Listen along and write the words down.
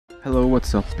Hello,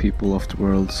 what's up people of the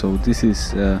world? So this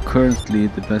is currently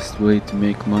the best way to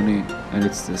make money, and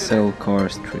it's the sell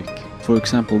cars trick. For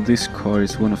example, this car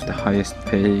is one of the highest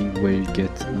paying, where you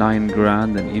get 9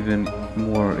 grand and even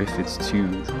more if it's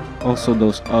tuned. Also,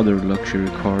 those other luxury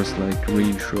cars like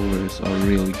Range Rovers are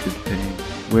really good paying.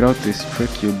 Without this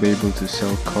trick, you'll be able to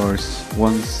sell cars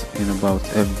once in about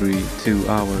every 2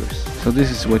 hours. So this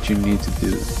is what you need to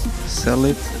do. Sell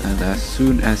it, and as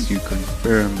soon as you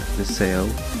confirm the sale,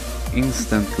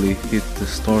 instantly hit the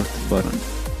start button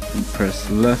and press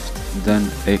left then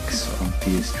X on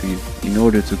PS3 in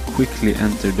order to quickly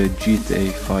enter the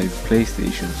GTA 5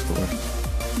 PlayStation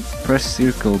store. Press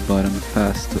circle button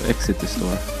fast to exit the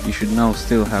store. You should now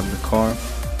still have the car.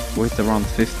 Wait around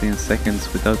 15 seconds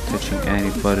without touching any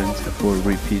buttons before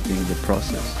repeating the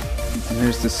process. And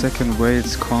here's the second way,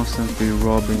 it's constantly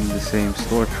robbing the same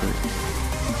store trick.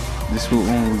 This will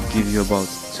only give you about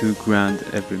 2 grand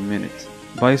every minute.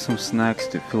 Buy some snacks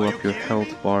to fill up your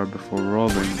health bar before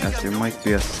robbing, as there might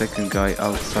be a second guy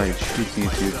outside shooting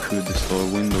at you through the store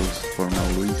windows for no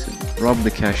reason. Rob the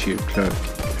cashier clerk.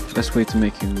 Best way to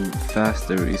make him move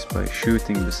faster is by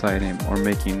shooting beside him or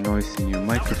making noise in your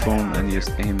microphone and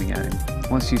just aiming at him.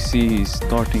 Once you see he's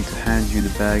starting to hand you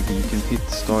the bag, you can hit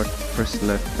start, press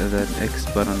left and then X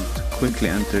button to quickly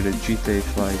enter the GTA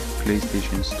 5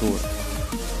 PlayStation store.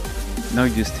 Now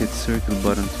just hit circle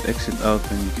button to exit out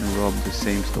and you can rob the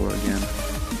same store again.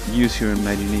 Use your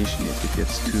imagination if it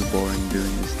gets too boring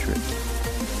doing this trick.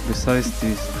 Besides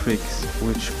these tricks,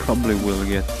 which probably will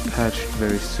get patched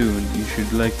very soon, you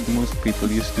should, like most people,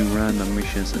 just do random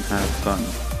missions and have fun.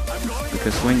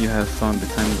 Because when you have fun, the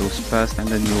time goes fast and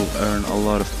then you'll earn a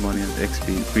lot of money and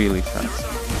XP really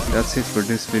fast. That's it for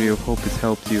this video, hope it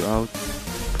helped you out.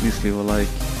 Please leave a like,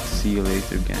 see you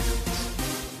later gang.